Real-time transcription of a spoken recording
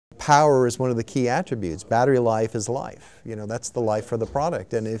power is one of the key attributes. Battery life is life. You know, that's the life for the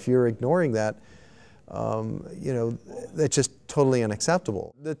product. And if you're ignoring that, you know, that's just totally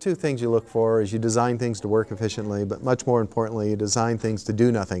unacceptable. The two things you look for is you design things to work efficiently, but much more importantly, you design things to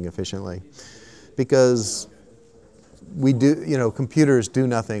do nothing efficiently. Because we do, you know, computers do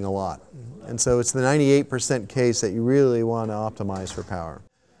nothing a lot. And so it's the 98% case that you really want to optimize for power.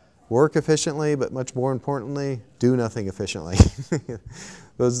 Work efficiently, but much more importantly, do nothing efficiently.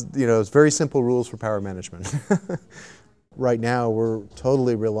 Those, you know, it's very simple rules for power management. Right now, we're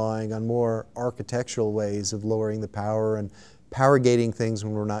totally relying on more architectural ways of lowering the power and power gating things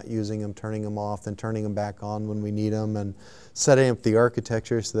when we're not using them, turning them off, then turning them back on when we need them, and setting up the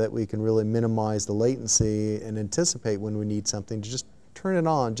architecture so that we can really minimize the latency and anticipate when we need something to just turn it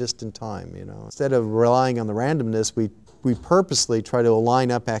on just in time, you know. Instead of relying on the randomness, we purposely try to align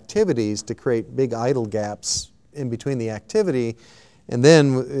up activities to create big idle gaps in between the activity. And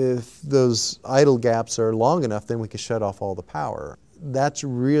then if those idle gaps are long enough, then we can shut off all the power. That's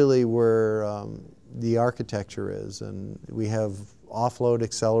really where the architecture is. And we have offload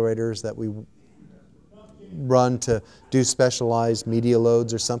accelerators that we run to do specialized media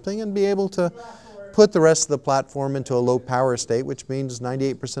loads or something and be able to put the rest of the platform into a low power state, which means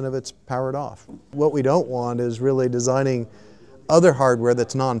 98% of it's powered off. What we don't want is really designing other hardware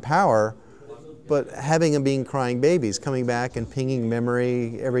that's non-power, but having them being crying babies, coming back and pinging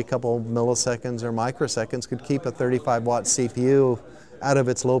memory every couple milliseconds or microseconds could keep a 35-watt CPU out of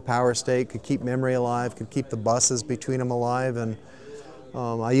its low power state, could keep memory alive, could keep the buses between them alive. And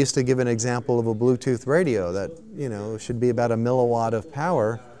I used to give an example of a Bluetooth radio that, you know, should be about a milliwatt of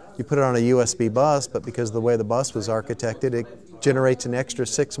power. You put it on a USB bus, but because of the way the bus was architected, it generates an extra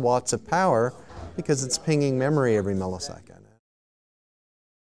 6 watts of power because it's pinging memory every millisecond.